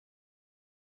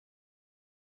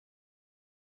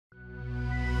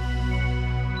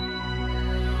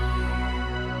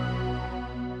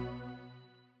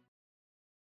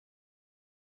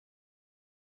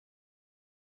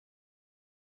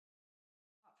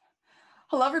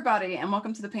Hello, everybody, and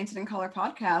welcome to the Painted in Color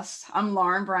podcast. I'm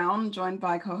Lauren Brown, joined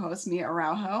by co-host Mia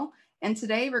Araujo, and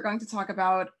today we're going to talk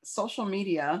about social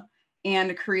media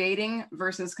and creating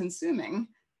versus consuming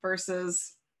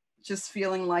versus just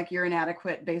feeling like you're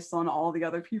inadequate based on all the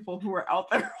other people who are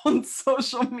out there on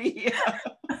social media.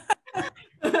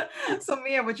 So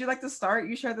Mia, would you like to start?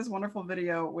 You shared this wonderful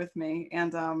video with me,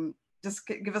 and just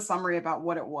give a summary about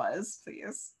what it was,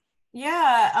 please.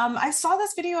 Yeah, I saw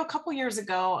this video a couple years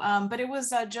ago, but it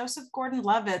was Joseph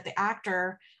Gordon-Levitt, the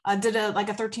actor, did a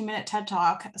 13-minute TED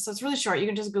Talk. So it's really short. You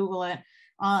can just Google it.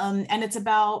 And it's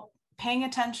about paying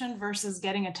attention versus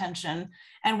getting attention.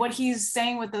 And what he's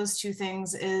saying with those two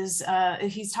things is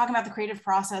he's talking about the creative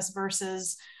process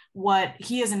versus what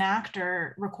he as an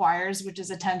actor requires, which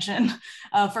is attention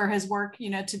for his work,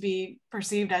 to be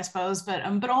perceived, I suppose.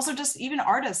 But also just even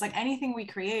artists, like anything we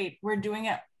create, we're doing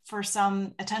it for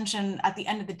some attention at the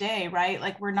end of the day, right?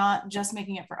 Like we're not just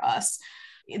making it for us.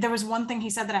 There was one thing he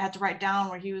said that I had to write down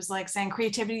where he was like saying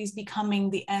creativity is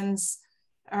becoming the ends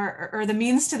or the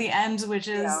means to the end, which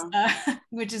is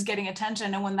which is getting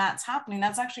attention. And when that's happening,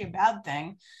 that's actually a bad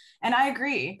thing. And I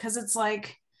agree, because it's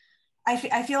like I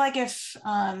feel like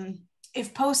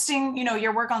if posting,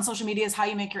 your work on social media is how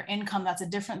you make your income, that's a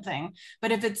different thing.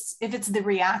 But if it's the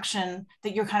reaction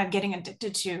that you're kind of getting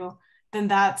addicted to, then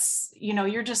that's,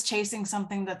 you're just chasing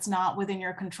something that's not within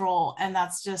your control. And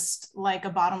that's just like a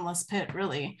bottomless pit,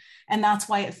 really. And that's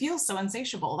why it feels so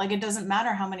insatiable. Like it doesn't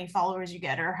matter how many followers you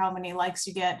get or how many likes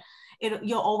you get.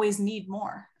 You'll always need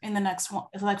more in the next one,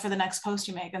 like for the next post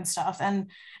you make and stuff. And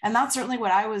that's certainly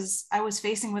what I was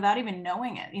facing without even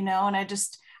knowing it, and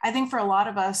I think for a lot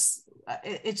of us,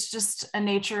 it's just a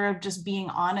nature of just being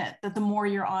on it, that the more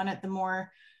you're on it, the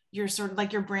more you're sort of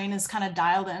like your brain is kind of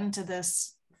dialed into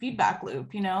this feedback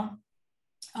loop,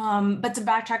 but to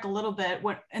backtrack a little bit,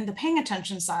 what in the paying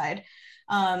attention side,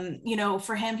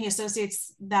 for him, he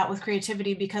associates that with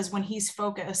creativity, because when he's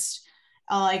focused,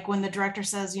 like when the director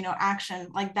says, action,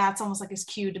 like that's almost like his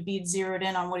cue to be zeroed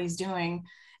in on what he's doing.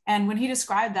 And when he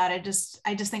described that, I just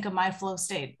think of my flow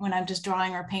state when I'm just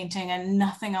drawing or painting and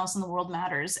nothing else in the world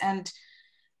matters. And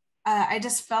I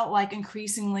just felt like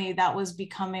increasingly that was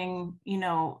becoming,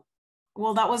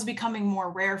 that was becoming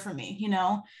more rare for me,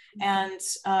 and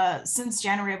since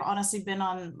January, I've honestly been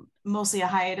on mostly a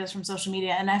hiatus from social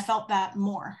media, and I felt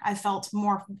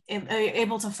more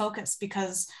able to focus,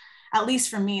 because at least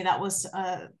for me, that was,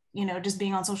 just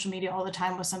being on social media all the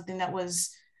time was something that was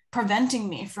preventing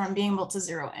me from being able to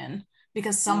zero in,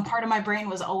 because some part of my brain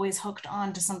was always hooked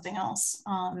on to something else.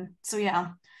 So yeah,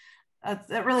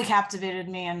 that really captivated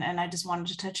me, and I just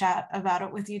wanted to chat about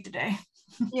it with you today.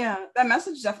 Yeah, that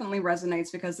message definitely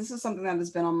resonates, because this is something that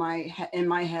has been in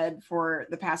my head for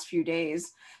the past few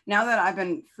days. Now that I've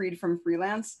been freed from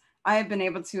freelance, I have been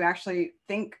able to actually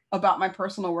think about my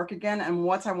personal work again and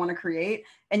what I want to create.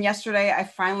 And yesterday, I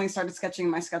finally started sketching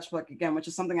my sketchbook again, which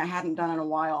is something I hadn't done in a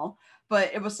while.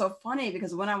 But it was so funny,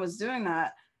 because when I was doing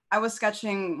that, I was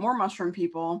sketching more mushroom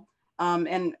people.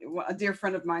 And a dear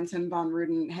friend of mine, Tim Von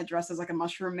Ruden, had dressed as like a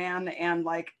mushroom man, and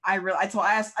like I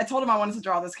told him I wanted to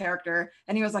draw this character,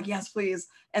 and he was like, "Yes, please."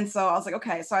 And so I was like,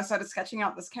 "Okay." So I started sketching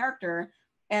out this character,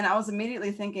 and I was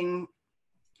immediately thinking,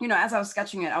 as I was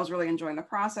sketching it, I was really enjoying the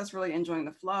process, really enjoying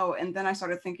the flow, and then I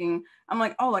started thinking, I'm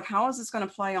like, "Oh, like how is this going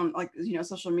to play on like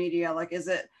social media? Like, is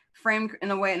it framed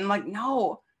in a way?" And I'm like,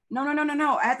 no.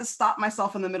 I had to stop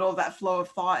myself in the middle of that flow of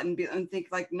thought and think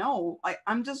like, no, like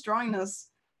I'm just drawing this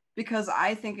because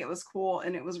I think it was cool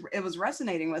and it was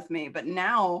resonating with me. But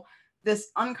now this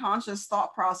unconscious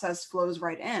thought process flows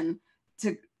right in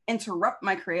to interrupt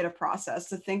my creative process,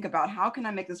 to think about how can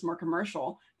I make this more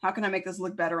commercial? How can I make this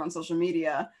look better on social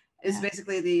media? Is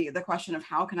basically the question of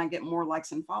how can I get more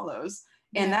likes and follows?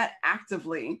 And that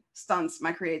actively stunts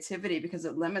my creativity, because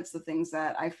it limits the things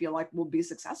that I feel like will be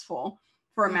successful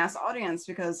for a mass audience.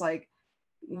 Because like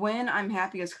when I'm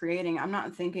happiest creating, I'm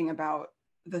not thinking about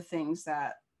the things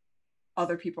that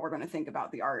other people are going to think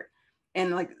about the art.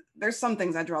 And like there's some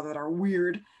things I draw that are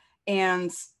weird,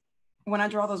 and when I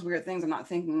draw those weird things, I'm not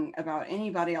thinking about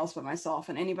anybody else but myself,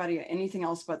 and anything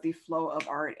else but the flow of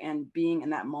art and being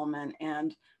in that moment,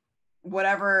 and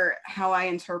how I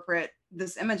interpret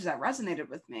this image that resonated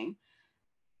with me.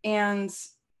 And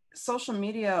social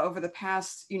media over the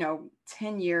past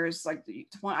 10 years, like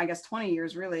 20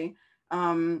 years really,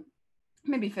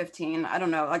 maybe 15, I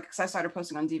don't know, like, because I started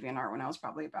posting on DeviantArt when I was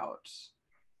probably about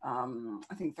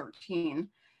I think 13.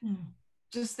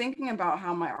 Just thinking about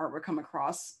how my art would come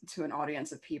across to an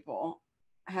audience of people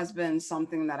has been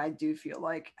something that I do feel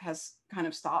like has kind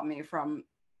of stopped me from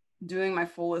doing my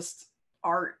fullest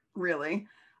art, really.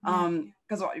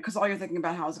 because all you're thinking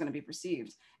about how it's going to be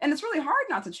perceived, and it's really hard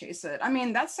not to chase it. I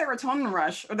mean, that serotonin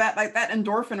rush, or that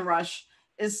endorphin rush,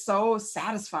 is so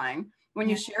satisfying when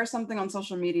you share something on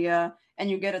social media and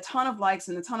you get a ton of likes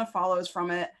and a ton of follows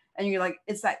from it, and you're like,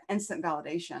 it's that instant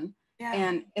validation.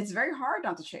 And it's very hard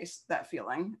not to chase that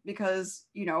feeling, because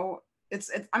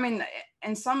it's I mean,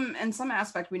 in some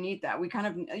aspect we need that. We kind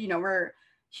of,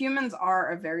 humans are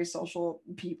a very social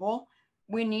people.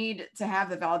 We need to have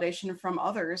the validation from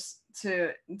others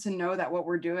to know that what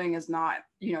we're doing is not,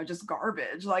 just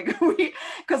garbage. Like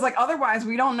because like otherwise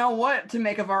we don't know what to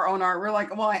make of our own art. We're like,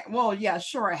 well, yeah,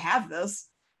 sure, I have this,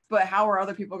 but how are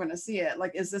other people going to see it?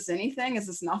 Like, is this anything? Is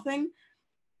this nothing?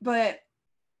 But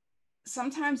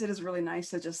sometimes it is really nice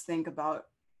to just think about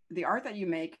the art that you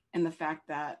make and the fact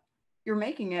that you're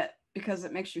making it because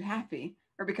it makes you happy,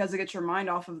 or because it gets your mind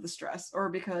off of the stress, or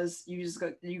because you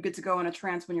get to go in a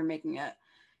trance when you're making it.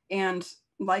 And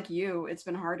like you, it's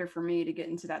been harder for me to get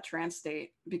into that trance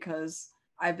state because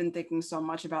I've been thinking so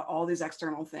much about all these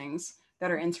external things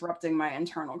that are interrupting my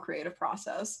internal creative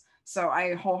process. So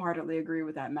I wholeheartedly agree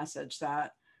with that message,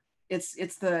 that it's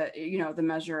the, the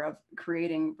measure of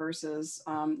creating versus,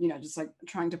 just like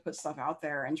trying to put stuff out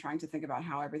there and trying to think about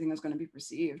how everything is going to be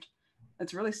perceived.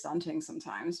 It's really stunting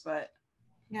sometimes, but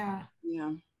yeah.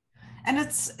 yeah. And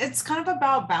it's kind of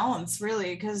about balance,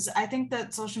 really, because I think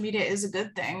that social media is a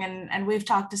good thing. And we've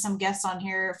talked to some guests on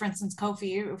here, for instance,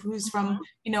 Kofi, who's from,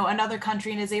 another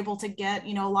country and is able to get,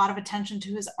 a lot of attention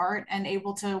to his art and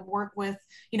able to work with,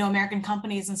 American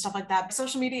companies and stuff like that.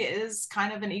 Social media is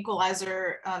kind of an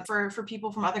equalizer for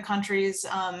people from other countries.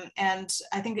 And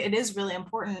I think it is really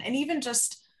important. And even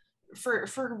just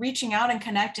for reaching out and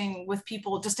connecting with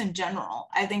people just in general,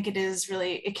 I think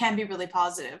it can be really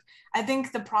positive. I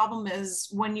think the problem is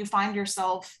when you find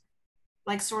yourself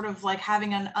like sort of like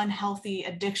having an unhealthy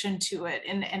addiction to it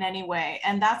in any way.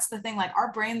 And that's the thing, like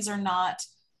our brains have not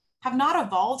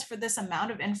evolved for this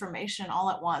amount of information all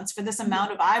at once, for this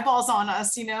amount of eyeballs on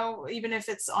us, even if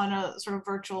it's on a sort of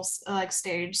virtual like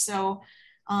stage. So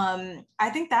I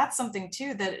think that's something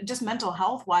too, that just mental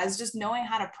health wise, just knowing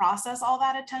how to process all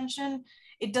that attention,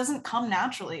 it doesn't come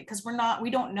naturally because we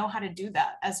don't know how to do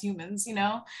that as humans,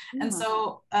 And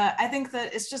so I think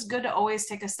that it's just good to always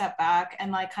take a step back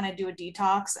and like kind of do a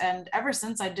detox. And ever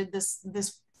since I did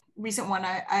this recent one,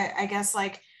 I guess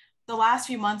like the last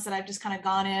few months that I've just kind of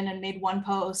gone in and made one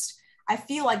post, I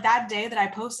feel like that day that I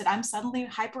posted, I'm suddenly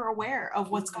hyper aware of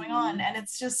what's going on. And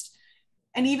it's just,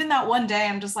 and even that one day,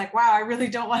 I'm just like, wow, I really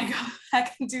don't want to go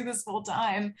back and do this full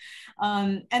time.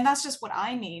 And that's just what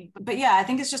I need. But yeah, I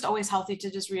think it's just always healthy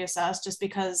to just reassess, just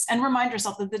because, and remind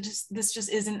yourself that this just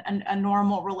isn't a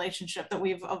normal relationship that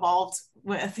we've evolved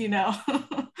with,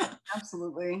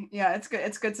 Absolutely. Yeah, it's good.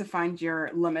 It's good to find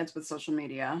your limits with social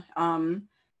media. In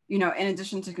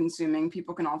addition to consuming,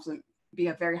 people can also be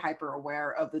very hyper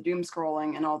aware of the doom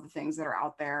scrolling and all the things that are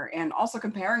out there, and also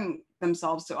comparing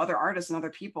themselves to other artists and other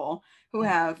people who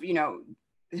have,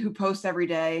 who post every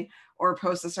day or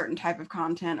post a certain type of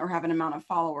content or have an amount of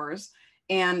followers.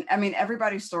 And I mean,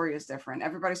 everybody's story is different.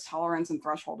 Everybody's tolerance and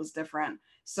threshold is different.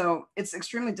 So it's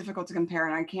extremely difficult to compare.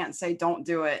 And I can't say don't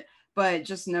do it, but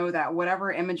just know that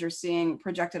whatever image you're seeing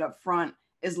projected up front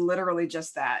is literally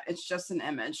just that. It's just an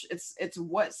image. It's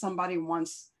what somebody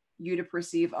wants you to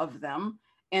perceive of them.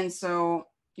 And so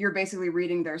you're basically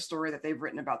reading their story that they've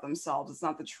written about themselves. It's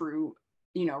not the true,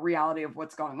 reality of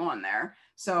what's going on there.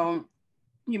 So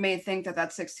you may think that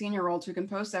 16-year-old who can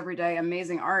post every day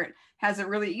amazing art has it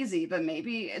really easy, but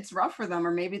maybe it's rough for them,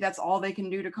 or maybe that's all they can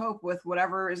do to cope with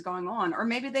whatever is going on, or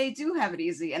maybe they do have it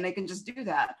easy and they can just do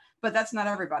that. But that's not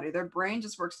everybody. Their brain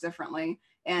just works differently,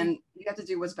 and you have to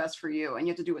do what's best for you, and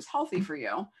you have to do what's healthy for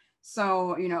you.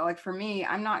 So, like for me,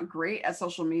 I'm not great at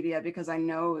social media because I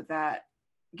know that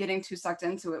getting too sucked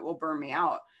into it will burn me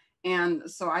out. And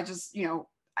so I just,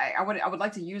 I would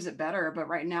like to use it better, but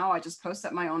right now I just post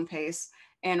at my own pace.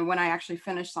 And when I actually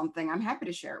finish something, I'm happy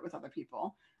to share it with other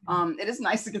people. It is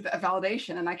nice to get that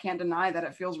validation, and I can't deny that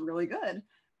it feels really good,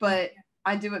 but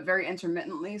I do it very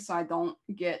intermittently. So I don't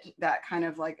get that kind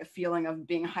of like a feeling of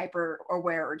being hyper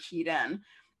aware or keyed in.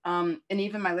 And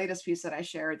even my latest piece that I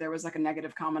shared, there was like a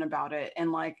negative comment about it.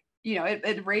 And like,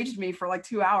 it raged me for like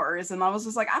 2 hours. And I was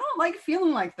just like, I don't like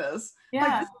feeling like this. Yeah.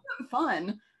 Like, this isn't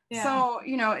fun. Yeah. So,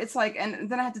 it's like, and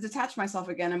then I had to detach myself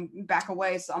again and back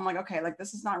away. So I'm like, okay, like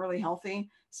this is not really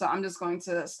healthy. So I'm just going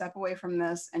to step away from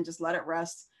this and just let it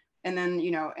rest. And then,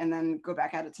 and then go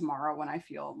back at it tomorrow when I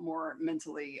feel more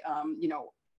mentally,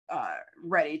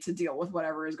 ready to deal with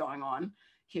whatever is going on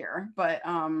here. But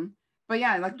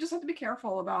yeah, like just have to be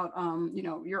careful about,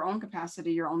 your own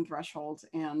capacity, your own threshold,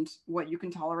 and what you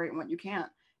can tolerate and what you can't.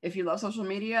 If you love social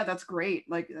media, that's great.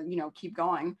 Like, keep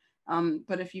going.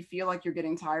 But if you feel like you're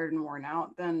getting tired and worn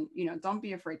out, then, don't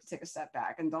be afraid to take a step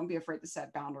back, and don't be afraid to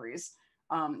set boundaries,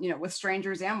 with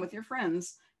strangers and with your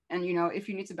friends. And, if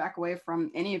you need to back away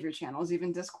from any of your channels,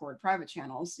 even Discord, private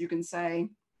channels, you can say,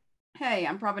 hey,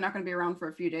 I'm probably not going to be around for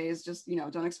a few days. Just,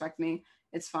 don't expect me.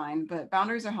 It's fine. But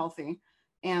boundaries are healthy.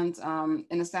 And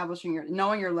establishing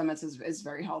knowing your limits is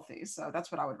very healthy. So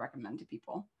that's what I would recommend to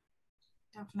people.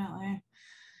 Definitely.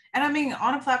 And I mean,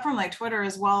 on a platform like Twitter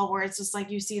as well, where it's just like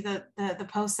you see the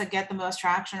posts that get the most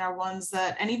traction are ones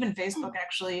that, and even Facebook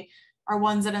actually, are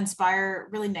ones that inspire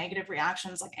really negative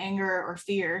reactions like anger or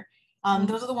fear.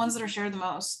 Those are the ones that are shared the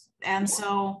most. And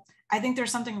so I think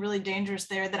there's something really dangerous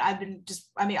there that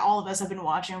all of us have been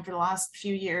watching for the last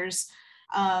few years.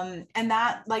 And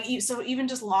that, like, so even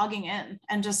just logging in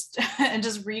and just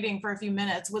reading for a few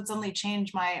minutes would suddenly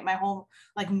change my whole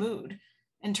like mood,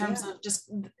 in terms of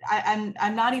just,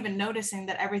 I'm not even noticing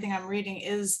that everything I'm reading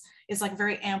is like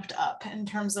very amped up in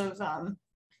terms of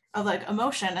like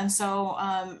emotion. And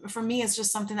so for me, it's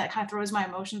just something that kind of throws my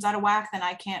emotions out of whack. Then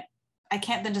I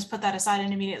can't then just put that aside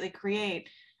and immediately create.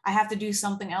 I have to do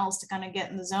something else to kind of get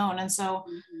in the zone. And so,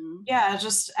 yeah,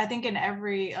 just, I think in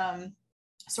every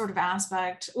sort of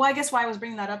aspect, well, I guess why I was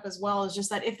bringing that up as well is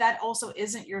just that if that also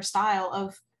isn't your style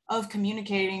of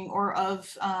communicating, or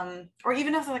or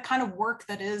even if the kind of work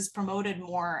that is promoted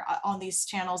more on these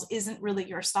channels isn't really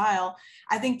your style,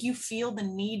 I think you feel the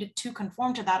need to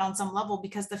conform to that on some level,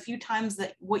 because the few times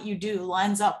that what you do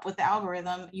lines up with the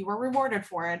algorithm, you are rewarded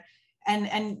for it.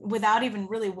 And without even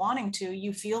really wanting to,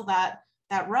 you feel that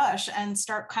rush and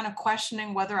start kind of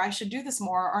questioning whether I should do this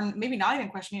more, or maybe not even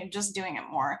questioning it, just doing it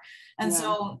more. And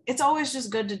so it's always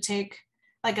just good to take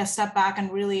like a step back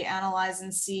and really analyze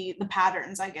and see the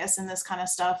patterns, I guess, in this kind of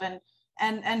stuff,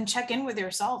 and check in with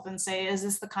yourself and say, is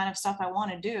this the kind of stuff I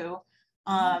want to do?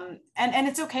 And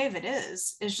it's okay if it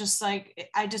is. It's just like,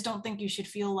 I just don't think you should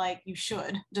feel like you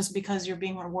should just because you're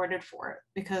being rewarded for it,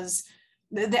 because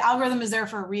the algorithm is there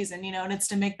for a reason, and it's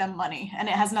to make them money, and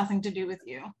it has nothing to do with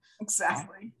you.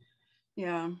 Exactly.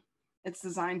 Yeah. It's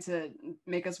designed to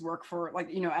make us work for,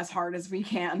 like, as hard as we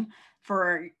can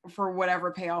for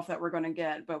whatever payoff that we're going to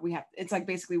get. But it's like,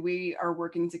 basically we are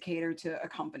working to cater to a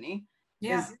company.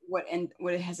 Is what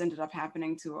has ended up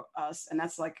happening to us. And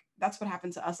that's what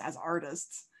happened to us as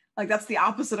artists. Like, that's the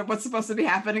opposite of what's supposed to be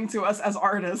happening to us as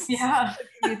artists. Yeah.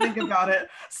 If you think about it.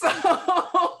 So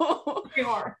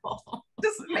horrible.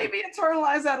 Just maybe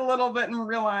internalize that a little bit and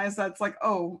realize that's like,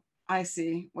 oh, I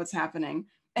see what's happening.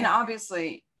 And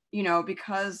obviously,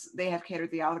 because they have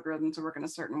catered the algorithm to work in a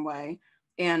certain way,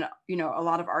 and, a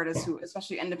lot of artists who,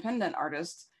 especially independent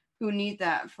artists who need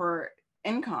that for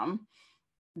income,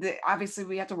 obviously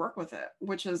we have to work with it,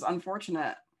 which is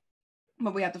unfortunate,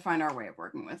 but we have to find our way of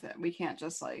working with it. We can't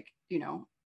just like,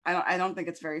 I don't think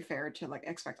it's very fair to like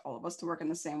expect all of us to work in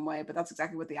the same way, but that's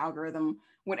exactly what the algorithm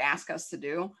would ask us to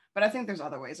do. But I think there's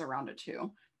other ways around it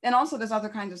too. And also there's other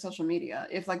kinds of social media.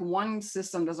 If like one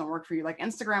system doesn't work for you, like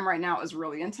Instagram right now is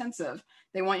really intensive.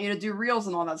 They want you to do reels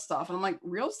and all that stuff. And I'm like,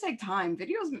 reels take time.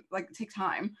 Videos like take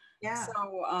time. Yeah.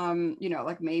 So,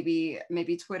 like maybe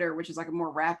Twitter, which is like a more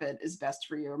rapid, is best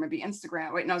for you. Or maybe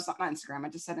Instagram. Wait, no, it's not Instagram. I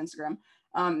just said Instagram.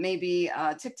 Maybe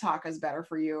TikTok is better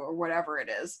for you, or whatever it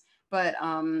is. But,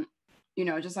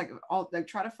 just like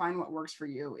try to find what works for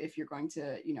you if you're going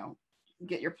to,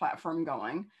 get your platform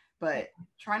going. But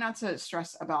try not to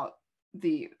stress about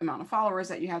the amount of followers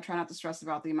that you have. Try not to stress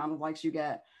about the amount of likes you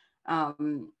get.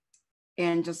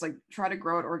 And just like try to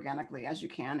grow it organically as you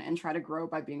can, and try to grow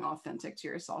by being authentic to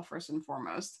yourself first and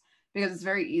foremost, because it's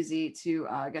very easy to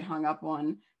get hung up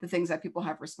on the things that people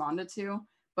have responded to.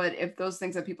 But if those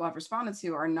things that people have responded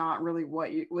to are not really what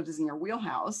is in your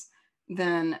wheelhouse,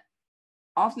 then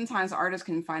oftentimes artists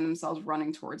can find themselves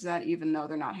running towards that, even though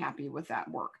they're not happy with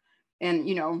that work. And,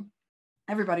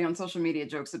 everybody on social media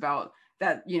jokes about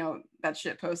that, that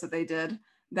shit post that they did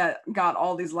that got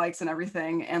all these likes and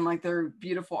everything. And like their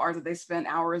beautiful art that they spent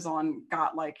hours on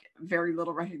got like very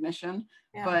little recognition.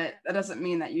 Yeah. But that doesn't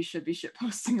mean that you should be shit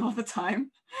posting all the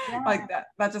time. Yeah. Like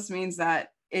that just means that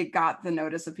it got the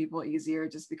notice of people easier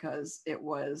just because it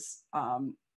was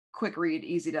quick read,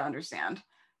 easy to understand.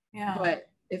 Yeah. But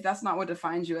if that's not what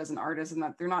defines you as an artist, and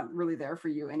that they're not really there for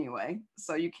you anyway,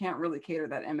 so you can't really cater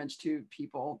that image to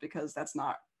people because that's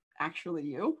not actually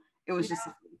you. It was just,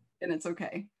 and it's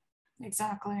okay.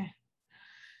 Exactly.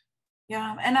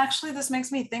 Yeah. And actually this makes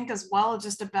me think as well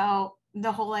just about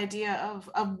the whole idea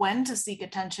of when to seek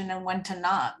attention and when to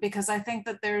not, because I think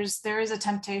that there is a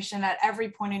temptation at every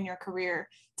point in your career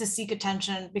to seek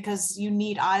attention because you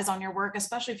need eyes on your work,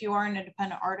 especially if you are an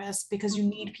independent artist, because you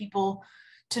need people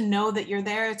to know that you're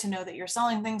there, to know that you're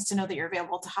selling things, to know that you're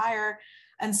available to hire.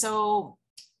 And so,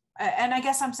 and I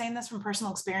guess I'm saying this from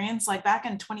personal experience, like back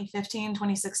in 2015,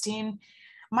 2016,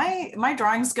 my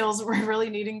drawing skills were really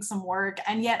needing some work.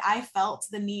 And yet I felt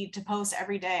the need to post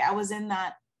every day. I was in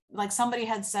that, like somebody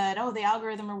had said, oh, the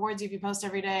algorithm rewards you if you post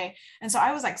every day. And so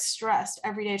I was like stressed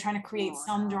every day trying to create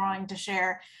some drawing to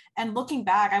share. And looking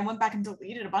back, I went back and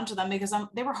deleted a bunch of them because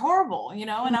they were horrible, you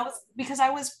know, and because I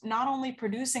was not only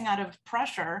producing out of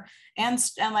pressure and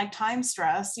like time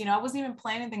stress, you know, I wasn't even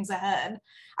planning things ahead.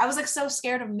 I was like so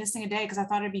scared of missing a day because I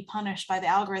thought I'd be punished by the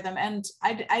algorithm. And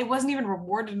I wasn't even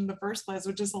rewarded in the first place,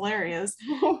 which is hilarious.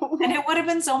 And it would have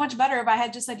been so much better if I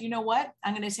had just said, you know what,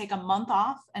 I'm going to take a month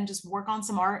off and just work on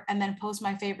some art and then post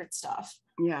my favorite stuff.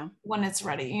 Yeah. When it's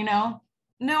ready, you know?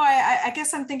 No, I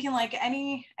guess I'm thinking like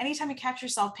anytime you catch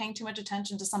yourself paying too much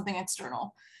attention to something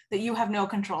external that you have no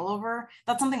control over,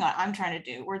 that's something I'm trying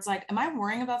to do, where it's like, am I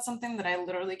worrying about something that I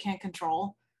literally can't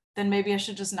control? Then maybe I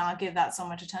should just not give that so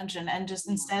much attention and just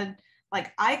instead,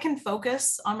 like I can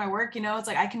focus on my work, you know, it's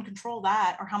like I can control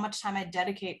that, or how much time I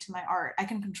dedicate to my art. I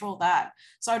can control that.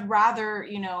 So I'd rather,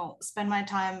 you know, spend my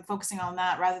time focusing on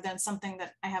that rather than something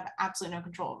that I have absolutely no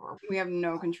control over. We have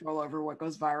no control over what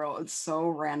goes viral. It's so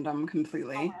random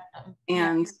completely.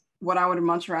 And what I would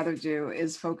much rather do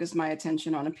is focus my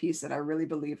attention on a piece that I really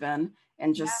believe in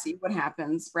and just see what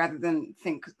happens rather than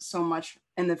think so much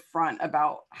in the front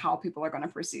about how people are going to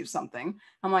perceive something.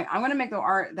 I'm like, I'm going to make the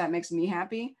art that makes me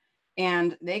happy,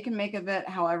 and they can make of it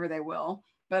however they will.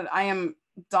 But I am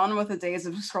done with the days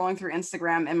of scrolling through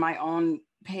Instagram in my own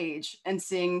page and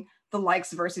seeing the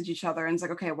likes versus each other. And it's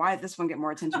like, okay, why did this one get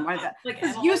more attention? Why did that? Like,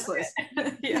 it's useless.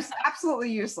 It's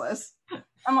absolutely useless.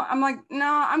 I'm like,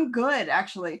 no, I'm good,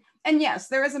 actually. And yes,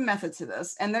 there is a method to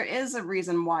this. And there is a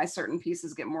reason why certain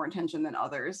pieces get more attention than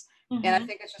others. And I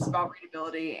think it's just about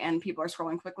readability, and people are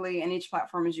scrolling quickly, and each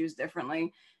platform is used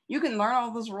differently. You can learn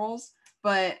all those rules,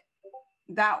 but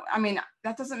that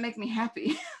doesn't make me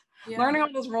happy. Learning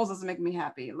all those rules doesn't make me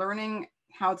happy. Learning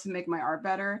how to make my art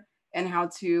better and how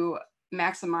to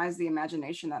maximize the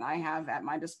imagination that I have at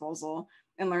my disposal,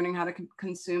 and learning how to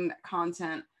consume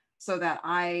content so that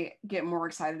I get more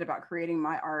excited about creating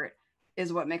my art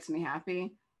is what makes me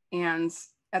happy. And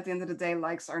at the end of the day,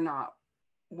 likes are not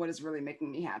what is really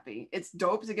making me happy. It's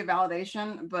dope to get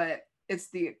validation, but it's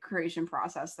the creation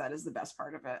process that is the best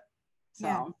part of it.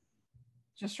 So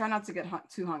just try not to get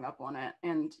too hung up on it,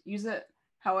 and use it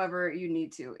however you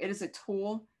need to. It is a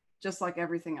tool, just like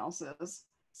everything else is.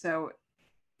 So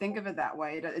think of it that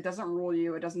way. It doesn't rule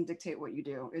you. It doesn't dictate what you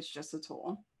do. It's just a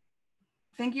tool.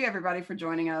 Thank you, everybody, for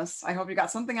joining us. I hope you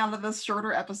got something out of this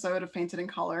shorter episode of Painted in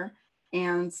Color,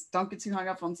 and don't get too hung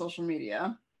up on social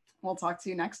media. We'll talk to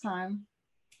you next time.